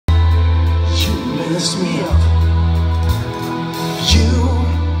lift me up. You.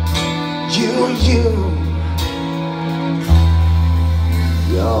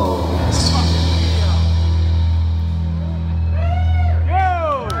 Yo.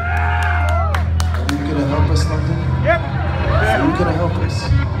 Are you gonna help us, London? Yep. Are you gonna help us?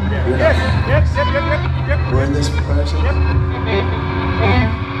 Yep. We're in this project.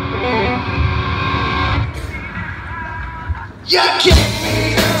 Yep. You gave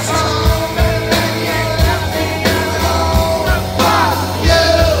me the song and then you left me alone. Fuck you.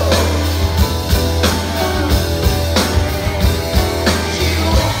 You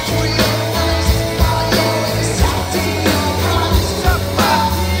went to your place while you were accepting your promise to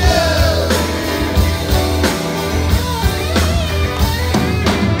fuck you.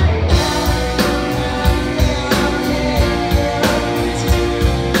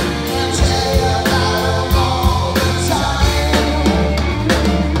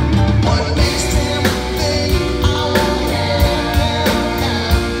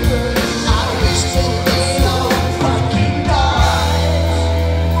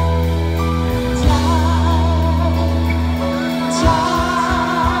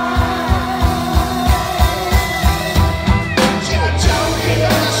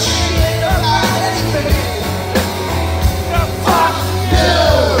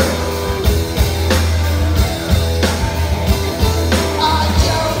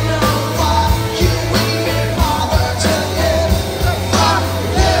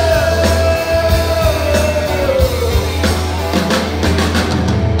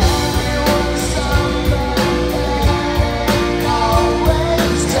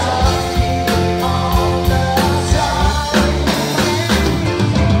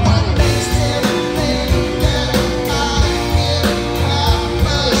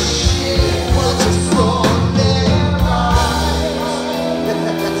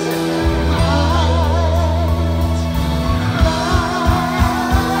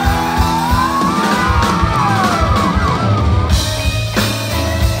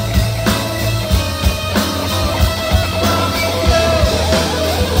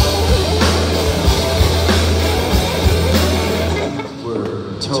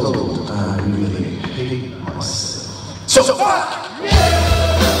 Told I really hate myself. So fuck!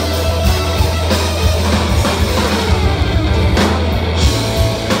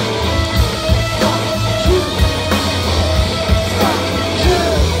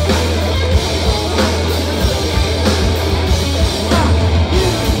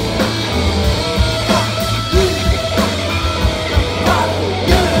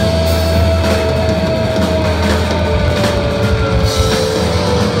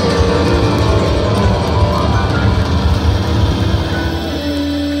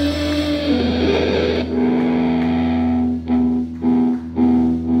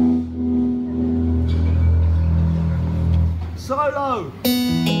 Solo!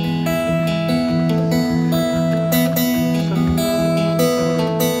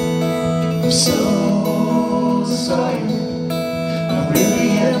 I'm so sorry. I really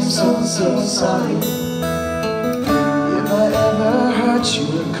am so sorry. If I ever hurt you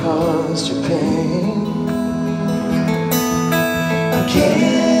or caused you pain, I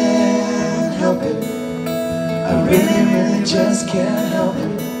can't help it. I really just can't help it.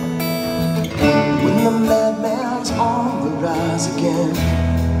 When the madman's on the rise again,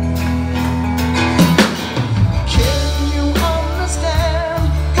 can you understand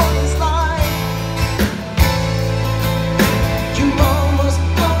what it's like? You almost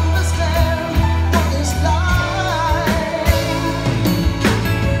understand what it's like.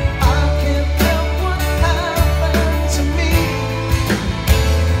 I can't help what happened to me.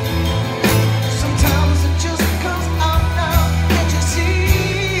 Sometimes it just comes out now, can't you see?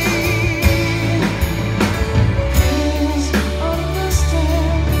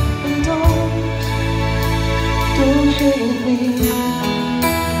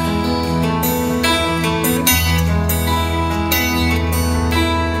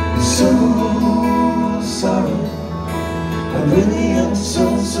 So sorry, I really am so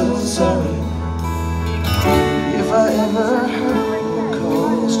sorry. If I ever hurt or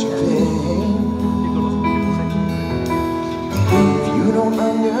caused you pain, if you don't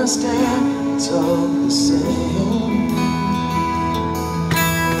understand, it's all the same.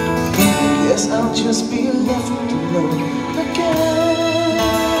 I guess I'll just be left alone again.